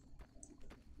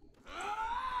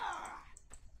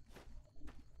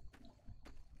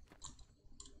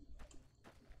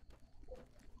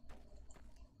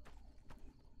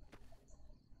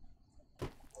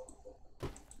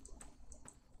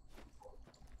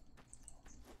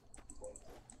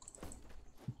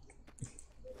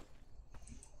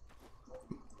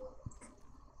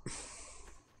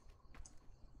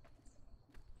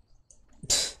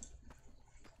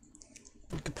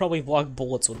 You could probably block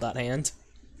bullets with that hand.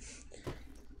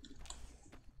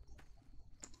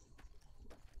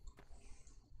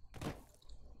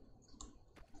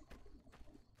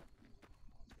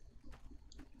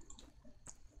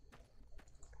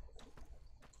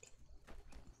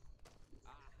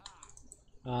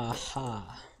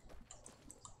 Aha.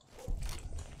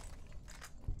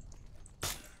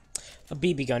 A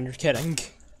BB gun, you're kidding.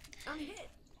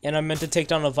 And I meant to take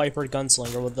down a Viper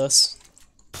gunslinger with this.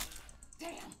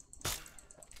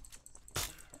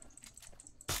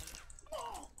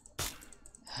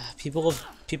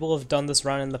 People have done this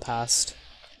run in the past.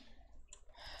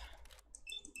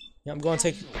 Yeah, I'm going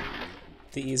to take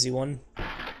the easy one.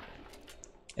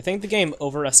 I think the game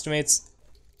overestimates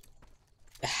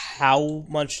how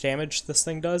much damage this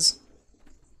thing does.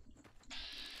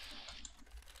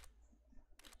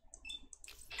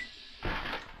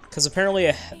 Because apparently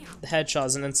a headshot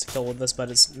is an insta-kill with this, but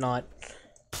it's not.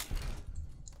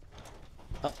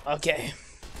 Oh, okay.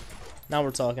 Now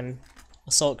we're talking.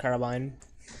 Assault carbine.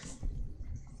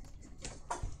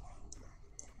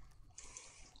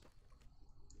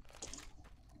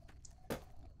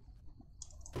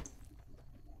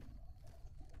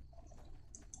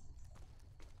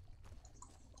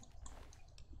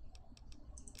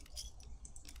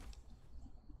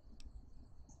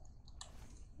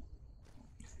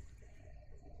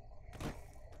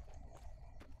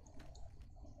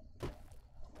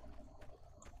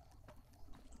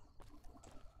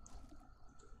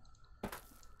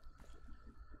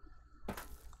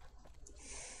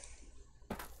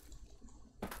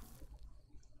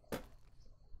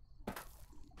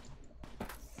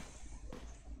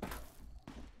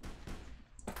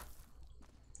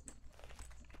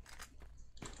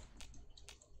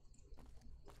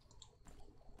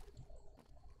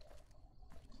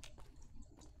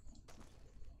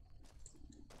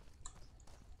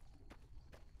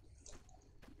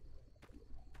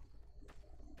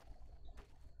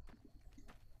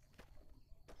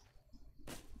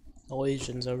 All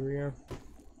Asians over here.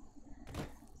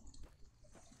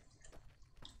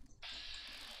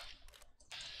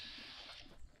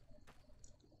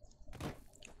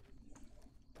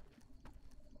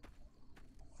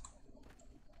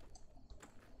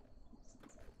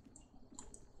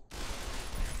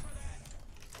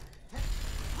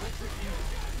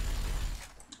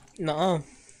 Nuh-uh.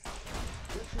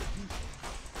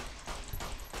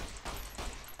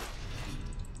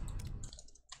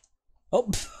 Oh,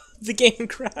 the game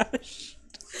crashed.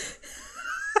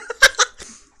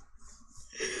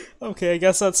 Okay, I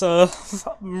guess that's a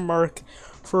mark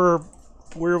for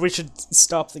where we should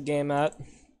stop the game at.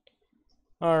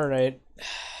 Alright.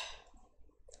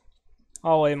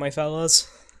 Away, my fellas.